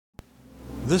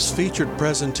This featured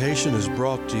presentation is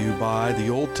brought to you by the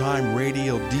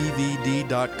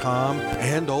OldTimeRadioDVD.com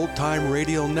and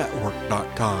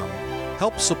OldTimeRadioNetwork.com.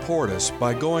 Help support us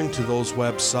by going to those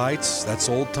websites, that's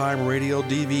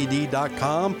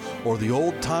OldTimeRadioDVD.com or the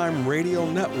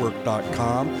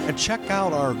OldTimeRadioNetwork.com, and check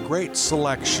out our great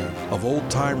selection of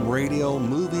old-time radio,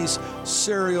 movies,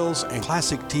 serials, and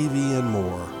classic TV and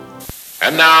more.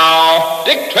 And now,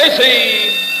 Dick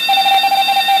Tracy!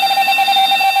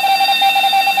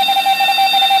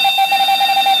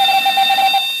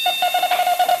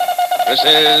 This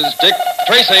is Dick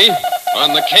Tracy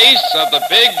on the case of the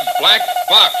Big Black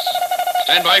Box.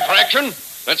 Stand by for action.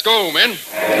 Let's go, men.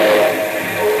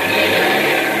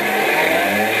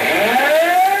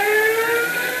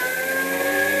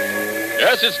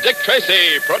 Yes, it's Dick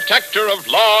Tracy, protector of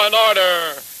law and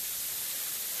order.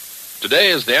 Today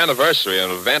is the anniversary of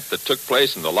an event that took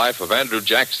place in the life of Andrew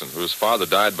Jackson, whose father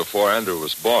died before Andrew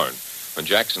was born. When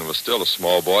Jackson was still a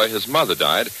small boy, his mother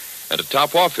died. And to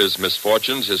top off his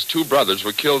misfortunes, his two brothers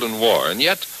were killed in war. And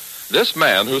yet, this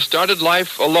man who started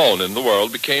life alone in the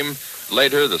world became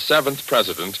later the 7th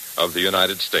president of the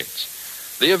United States.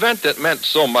 The event that meant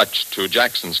so much to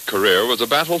Jackson's career was a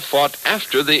battle fought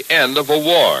after the end of a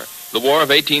war, the War of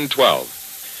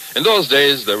 1812. In those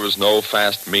days, there was no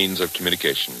fast means of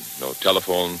communication, no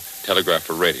telephone, telegraph,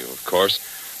 or radio, of course.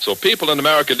 So people in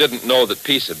America didn't know that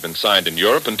peace had been signed in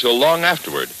Europe until long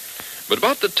afterward. But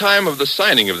about the time of the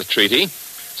signing of the treaty,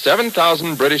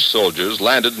 7,000 British soldiers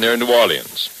landed near New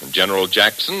Orleans, and General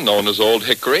Jackson, known as Old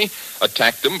Hickory,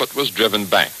 attacked them but was driven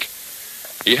back.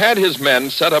 He had his men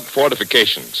set up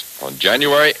fortifications. On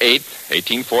January 8,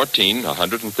 1814,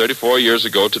 134 years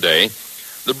ago today,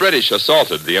 the British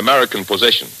assaulted the American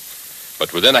position.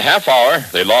 But within a half hour,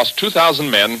 they lost 2,000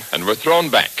 men and were thrown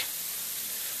back.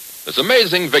 This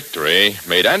amazing victory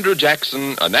made Andrew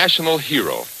Jackson a national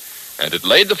hero, and it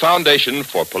laid the foundation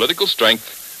for political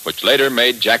strength, which later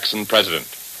made Jackson president.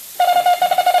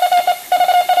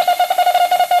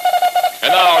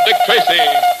 And now, Dick Tracy.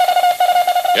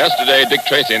 Yesterday, Dick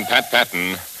Tracy and Pat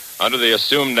Patton, under the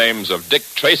assumed names of Dick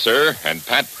Tracer and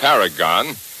Pat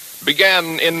Paragon,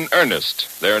 began in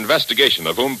earnest their investigation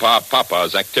of Oompah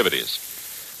Papa's activities.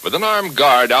 With an armed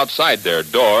guard outside their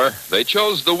door, they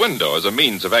chose the window as a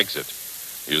means of exit.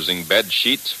 Using bed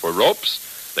sheets for ropes,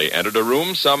 they entered a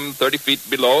room some 30 feet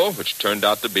below, which turned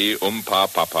out to be Oompah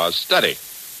Papa's study.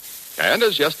 And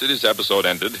as yesterday's episode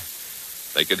ended,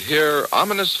 they could hear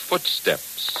ominous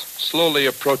footsteps slowly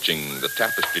approaching the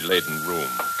tapestry-laden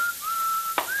room.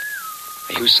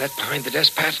 Are you set behind the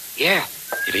desk, Pat? Yeah.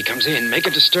 If he comes in, make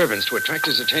a disturbance to attract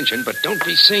his attention, but don't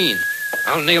be seen.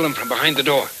 I'll nail him from behind the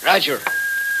door. Roger.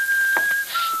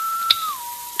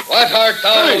 What art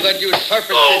thou that you serpent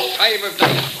this time of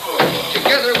night?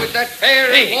 Together with that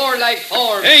fair and warlike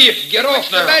form. Hey, you get off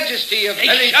now. The majesty of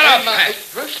shut up, Pat.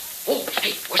 Oh,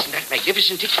 hey, wasn't that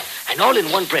magnificent, Dick? And all in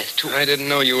one breath, too. I didn't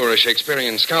know you were a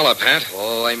Shakespearean scholar, Pat.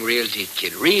 Oh, I'm real deep,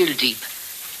 kid, real deep.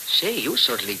 Say, you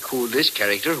certainly cooled this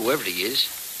character, whoever he is.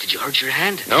 Did you hurt your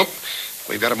hand? Nope.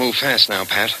 We've got to move fast now,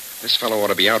 Pat. This fellow ought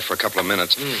to be out for a couple of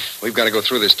minutes. We've got to go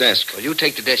through this desk. Well, you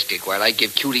take the desk, Dick, while I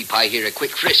give Cutie Pie here a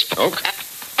quick frisk. Okay.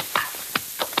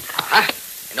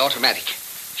 An automatic.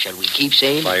 Shall we keep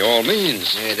sane? By all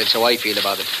means. Yeah, that's how I feel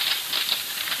about it.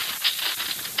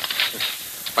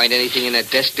 Find anything in that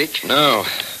desk, Dick? No.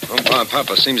 Oompah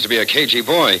Papa seems to be a cagey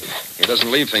boy. He doesn't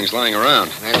leave things lying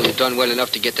around. Well, you've done well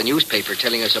enough to get the newspaper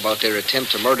telling us about their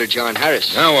attempt to murder John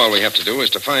Harris. Now all we have to do is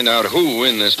to find out who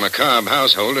in this macabre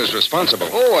household is responsible.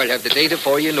 Oh, I'll have the data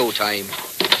for you in no time.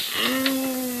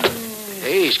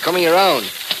 Hey, he's coming around.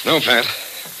 No, Pat.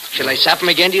 Shall I sap him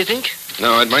again, do you think?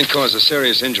 No, it might cause a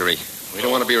serious injury. We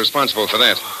don't want to be responsible for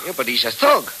that. Yeah, but he's a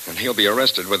thug. And he'll be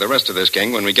arrested with the rest of this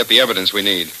gang when we get the evidence we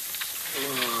need.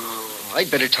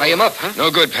 I'd better tie him up, huh? No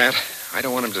good, Pat. I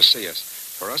don't want him to see us.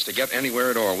 For us to get anywhere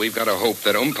at all, we've got to hope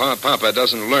that Oompah Papa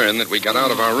doesn't learn that we got out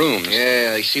of our rooms.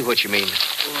 Yeah, I see what you mean.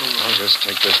 I'll just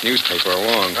take this newspaper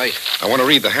along. Right. I want to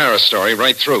read the Harris story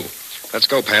right through. Let's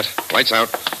go, Pat. Lights out.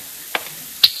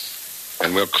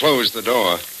 And we'll close the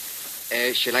door.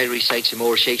 Shall I recite some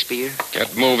more Shakespeare?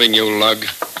 Get moving, you lug.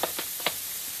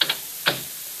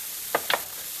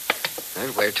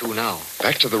 Well, where to now?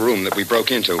 Back to the room that we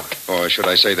broke into. Or should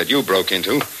I say that you broke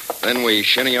into. Then we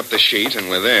shinny up the sheet and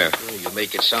we're there. Oh, you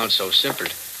make it sound so simple.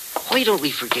 Why don't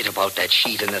we forget about that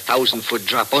sheet and the 1,000-foot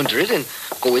drop under it and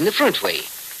go in the front way?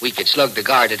 We could slug the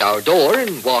guard at our door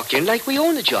and walk in like we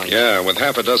own the joint. Yeah, with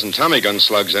half a dozen Tommy gun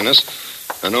slugs in us.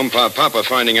 And Oompah Papa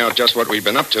finding out just what we've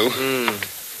been up to.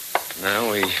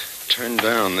 Now we turn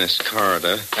down this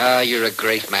corridor. Ah, you're a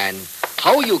great man.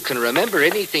 How you can remember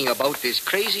anything about this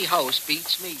crazy house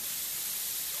beats me.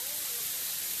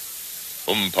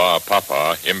 Oompah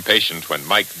Papa, impatient when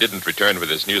Mike didn't return with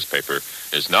his newspaper,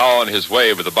 is now on his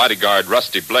way with the bodyguard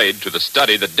Rusty Blade to the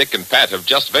study that Dick and Pat have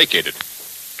just vacated.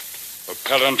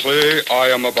 Apparently, I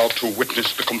am about to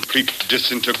witness the complete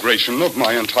disintegration of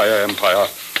my entire empire.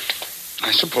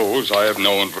 I suppose I have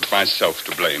no one but myself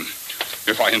to blame.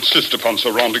 If I insist upon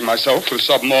surrounding myself with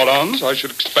submorons, I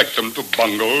should expect them to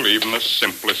bungle even the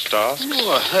simplest tasks.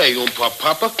 Oh, hey, Oompah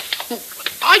Papa.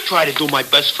 I try to do my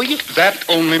best for you. That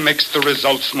only makes the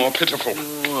results more pitiful.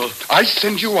 Oh. I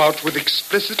send you out with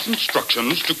explicit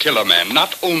instructions to kill a man.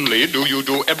 Not only do you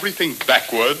do everything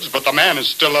backwards, but the man is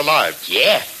still alive.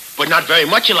 Yeah, but not very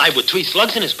much alive with 3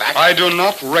 slugs in his back. I do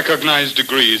not recognize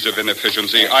degrees of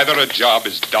inefficiency. Either a job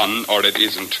is done or it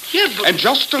isn't. Yeah, but... And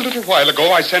just a little while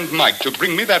ago, I sent Mike to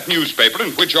bring me that newspaper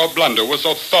in which your blunder was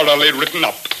so thoroughly written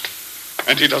up.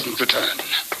 And he doesn't return.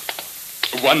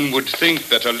 One would think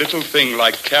that a little thing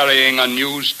like carrying a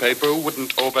newspaper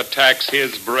wouldn't overtax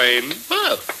his brain.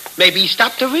 Well, maybe he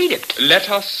stopped to read it. Let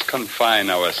us confine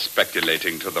our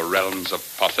speculating to the realms of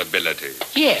possibility.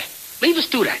 Yeah, leave us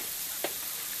do that.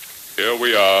 Here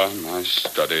we are, my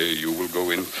study. You will go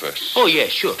in first. Oh, yeah,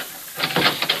 sure.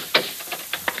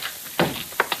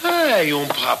 Hey,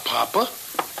 Oompah Papa.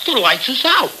 The lights is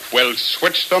out. Well,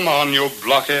 switch them on, you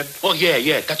blockhead. Oh,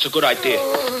 yeah, that's a good idea.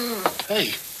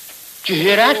 Hey, did you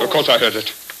hear that? Of course I heard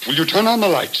it. Will you turn on the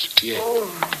lights? Yeah.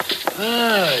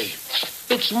 Hey,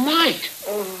 it's Mike.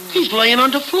 He's laying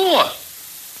on the floor.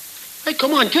 Hey,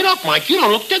 come on, get up, Mike. You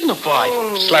don't look dignified.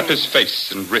 Slap his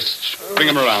face and wrists. Bring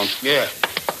him around. Yeah.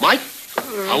 Mike,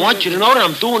 I want you to know that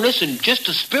I'm doing this in just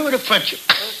the spirit of friendship.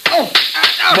 More.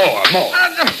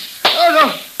 Oh,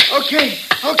 no. Okay.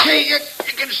 You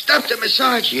can stop the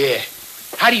massage. Yeah.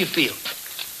 How do you feel?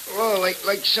 Oh,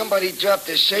 like somebody dropped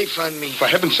a safe on me. For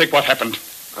heaven's sake, what happened?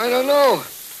 I don't know.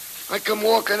 I come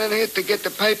walking in here to get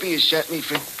the paper you sent me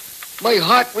for. My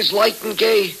heart was light and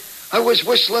gay. I was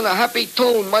whistling a happy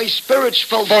tune. My spirits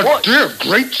felt... For dear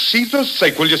great Caesar's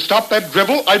sake, will you stop that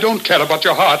drivel? I don't care about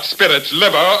your heart, spirits,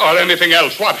 liver, or anything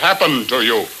else. What happened to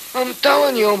you? I'm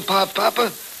telling you, Oompah Papa.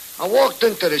 I walked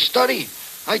into the study.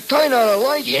 I turned on a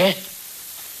light. Yeah?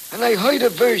 And I heard a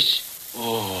verse.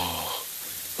 Oh,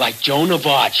 like Joan of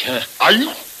Arc, huh?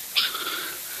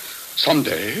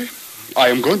 Someday, I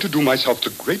am going to do myself the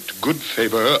great good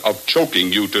favor of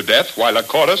choking you to death while a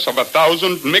chorus of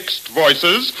 1,000 mixed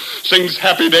voices sings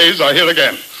Happy Days Are Here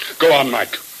Again. Go on,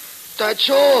 Mike. That's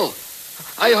all.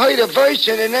 I heard a verse,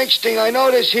 and the next thing I know,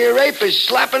 this here ape is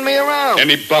slapping me around.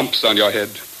 Any bumps on your head?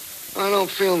 I don't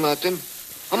feel nothing.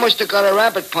 I must have got a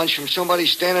rabbit punch from somebody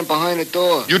standing behind the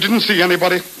door. You didn't see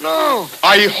anybody? No.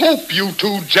 I hope you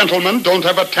two gentlemen don't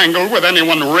have a tangle with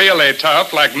anyone really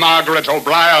tough, like Margaret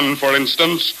O'Brien, for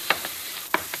instance.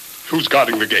 Who's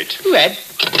guarding the gate? Red.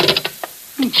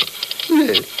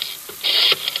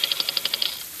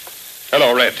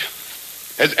 Hello, Red.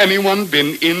 Has anyone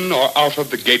been in or out of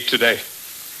the gate today?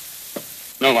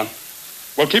 No one.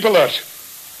 Well, keep alert.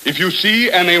 If you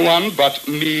see anyone but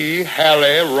me,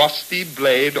 Harry, Rusty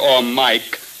Blade, or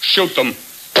Mike, shoot them.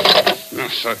 No,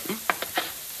 sir.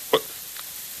 What?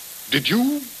 Did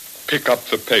you pick up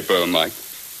the paper, Mike?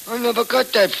 I never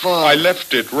got that far. I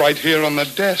left it right here on the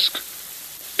desk.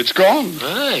 It's gone.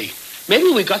 Hey, maybe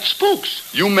we got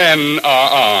spooks. You men are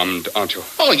armed, aren't you?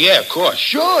 Oh, yeah, of course.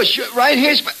 Sure. Right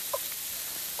here's my...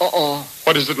 Uh-oh.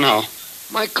 What is it now?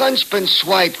 My gun's been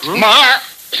swiped.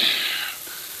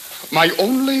 My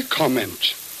only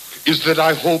comment is that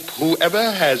I hope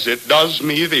whoever has it does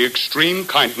me the extreme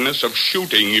kindness of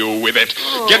shooting you with it.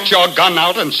 Oh. Get your gun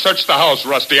out and search the house,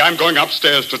 Rusty. I'm going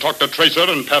upstairs to talk to Tracer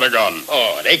and Paragon.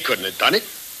 Oh, they couldn't have done it.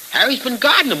 Harry's been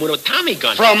guarding him with a Tommy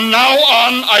gun. From now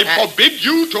on, I forbid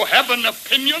you to have an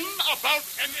opinion about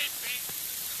anything.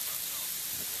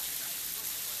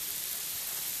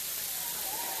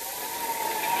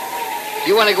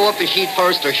 You want to go up the sheet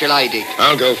first, or shall I, Dick?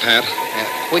 I'll go, Pat.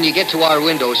 When you get to our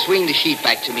window, swing the sheet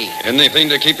back to me. Anything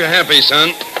to keep you happy, son.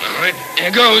 All right,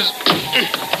 here goes.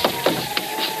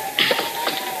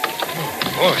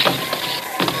 Oh, boy.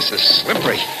 This is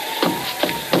slippery.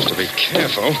 Have to be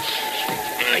careful.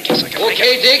 I guess I can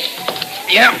Okay, Dick?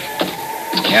 Yeah,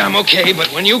 I'm okay, but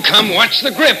when you come, watch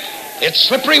the grip. It's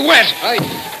slippery wet. Right.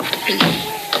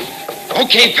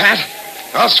 Okay, Pat.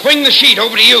 I'll swing the sheet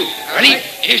over to you. Ready? Right.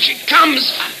 Here she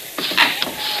comes.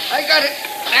 I got it.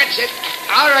 That's it.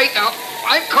 All right, now.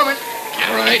 I'm coming.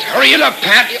 All right, hurry it up,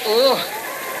 Pat. Oh,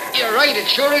 you're right. It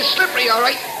sure is slippery, all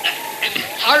right.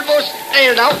 Almost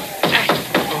there now.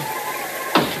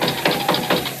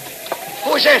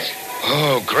 Who's that?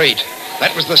 Oh, great.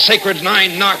 That was the sacred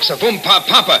 9 knocks of Oompah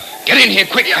Papa. Get in here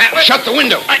quick, Pat. Shut the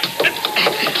window.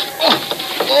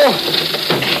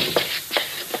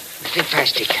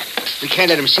 can't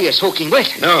let him see us soaking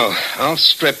wet. No, I'll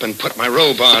strip and put my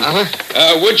robe on.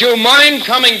 Would you mind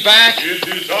coming back? It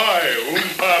is I,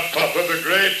 Oompah Papa The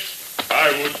Great.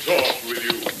 I would talk with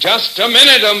you. Just a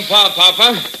minute, Oompah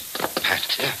Papa.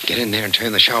 Pat, get in there and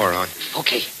turn the shower on.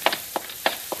 Okay.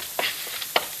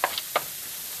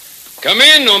 Come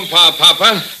in, Oompah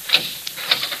Papa.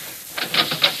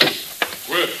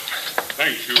 Well,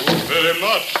 thank you very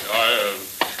much.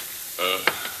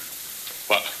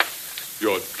 What?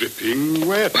 You're dripping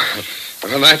wet.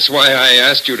 Well, that's why I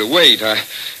asked you to wait.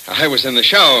 I was in the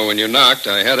shower when you knocked.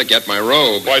 I had to get my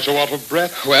robe. Why so out of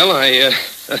breath? Well,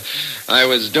 I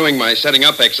was doing my setting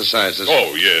up exercises.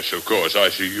 Oh, yes, of course. I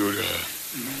see you.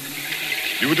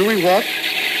 You were doing what?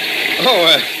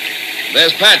 Oh,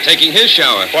 there's Pat taking his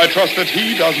shower. Well, I trust that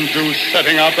he doesn't do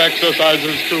setting up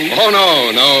exercises, too. Oh,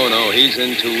 no. He's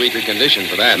in too weak a condition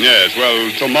for that. Yes,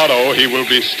 well, tomorrow he will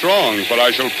be strong, for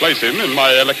I shall place him in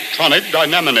my electronic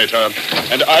dynaminator.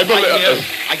 And I will...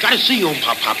 I gotta see you,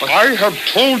 Oompah Papa. I have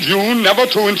told you never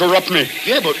to interrupt me.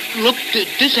 Yeah, but look,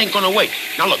 this ain't gonna wait.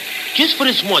 Now, look, just for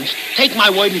this once, take my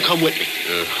word and come with me.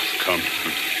 Come.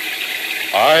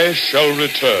 I shall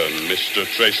return, Mr.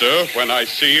 Tracer, when I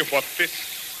see what this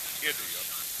idiot...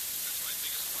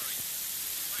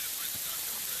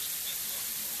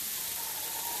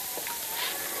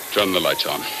 Turn the lights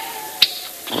on.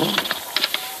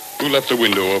 Who left the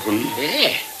window open?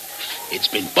 Yeah, it's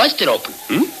been busted open.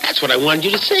 That's what I wanted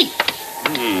you to see.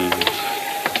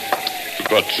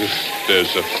 But there's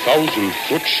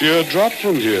 1,000-foot sheer drop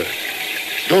from here.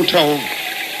 Don't tell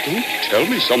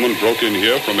me someone broke in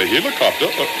here from a helicopter.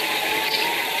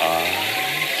 I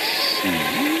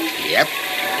see. Yep,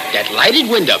 that lighted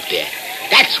window up there.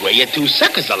 That's where your two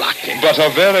suckers are locked in. But a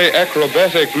very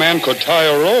acrobatic man could tie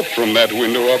a rope from that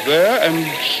window up there and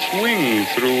swing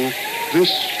through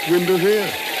this window here.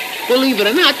 Believe it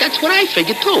or not, that's what I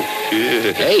figured, too.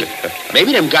 Yeah. Hey,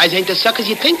 maybe them guys ain't the suckers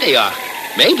you think they are.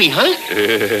 Maybe, huh?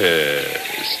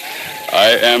 Yes.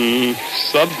 I am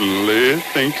suddenly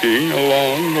thinking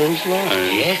along those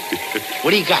lines. Yeah?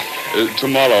 What do you got?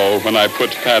 Tomorrow, when I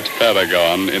put Pat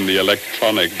Paragon in the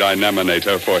electronic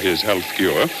dynaminator for his health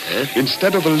cure,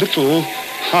 instead of a little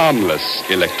harmless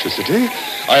electricity,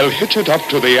 I'll hitch it up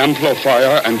to the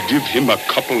amplifier and give him a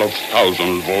couple of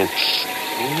 1,000 volts.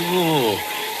 Oh,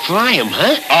 fry him,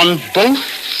 huh? On both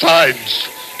sides.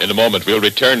 In a moment, we'll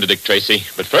return to Dick Tracy.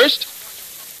 But first,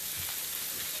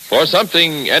 for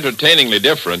something entertainingly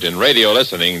different in radio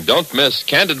listening, don't miss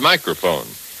Candid Microphone.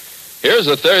 Here's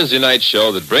a Thursday night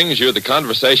show that brings you the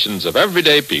conversations of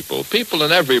everyday people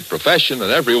in every profession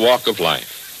and every walk of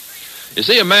life. You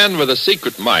see, a man with a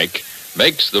secret mic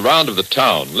makes the round of the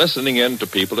town, listening in to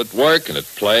people at work and at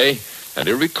play, and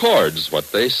he records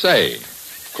what they say.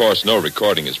 Of course, no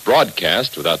recording is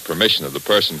broadcast without permission of the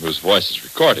person whose voice is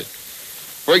recorded.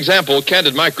 For example,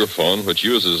 Candid Microphone, which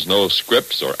uses no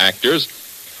scripts or actors,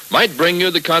 might bring you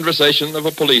the conversation of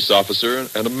a police officer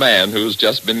and a man who's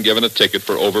just been given a ticket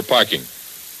for overparking.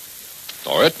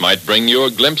 Or it might bring you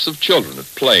a glimpse of children at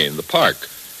play in the park,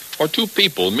 or two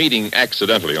people meeting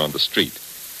accidentally on the street.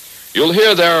 You'll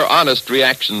hear their honest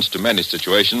reactions to many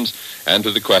situations and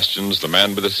to the questions the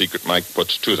man with the secret mic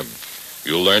puts to them.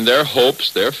 You'll learn their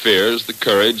hopes, their fears, the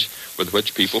courage with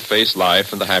which people face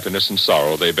life and the happiness and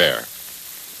sorrow they bear.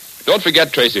 Don't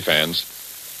forget, Tracy fans,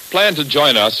 plan to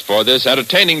join us for this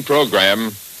entertaining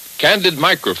program, Candid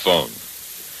Microphone,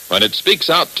 when it speaks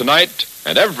out tonight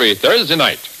and every Thursday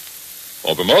night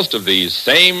over most of these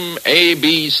same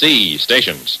ABC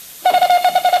stations.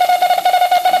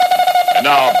 And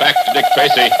now, back to Dick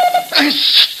Tracy.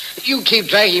 You keep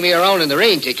dragging me around in the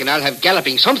rain, Dick, and I'll have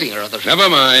galloping something or other. Never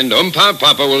mind. Oompah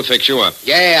Papa will fix you up.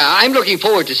 Yeah, I'm looking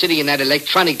forward to sitting in that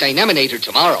electronic dynaminator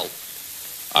tomorrow.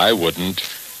 I wouldn't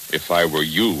if I were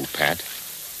you, Pat.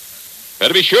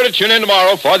 Better be sure to tune in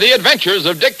tomorrow for the adventures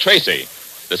of Dick Tracy.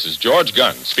 This is George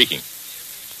Gunn speaking.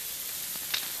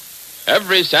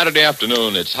 Every Saturday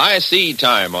afternoon, it's high C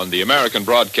time on the American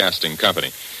Broadcasting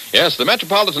Company. Yes, the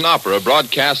Metropolitan Opera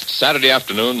broadcasts Saturday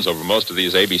afternoons over most of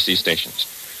these ABC stations.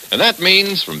 And that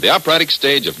means from the operatic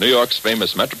stage of New York's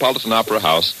famous Metropolitan Opera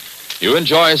House, you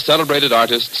enjoy celebrated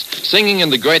artists singing in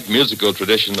the great musical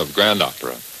tradition of grand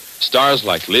opera. Stars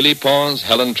like Lily Pons,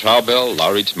 Helen Traubel,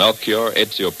 Lauritz Melchior,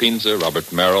 Ezio Pinza,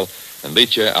 Robert Merrill, and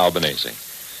Licia Albanese.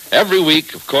 Every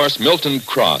week, of course, Milton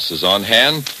Cross is on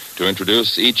hand to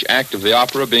introduce each act of the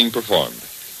opera being performed.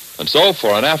 And so,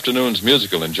 for an afternoon's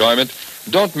musical enjoyment,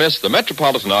 don't miss the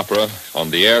Metropolitan Opera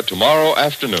on the air tomorrow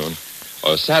afternoon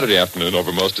or Saturday afternoon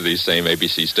over most of these same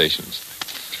ABC stations.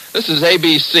 This is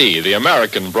ABC, the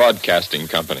American Broadcasting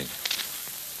Company.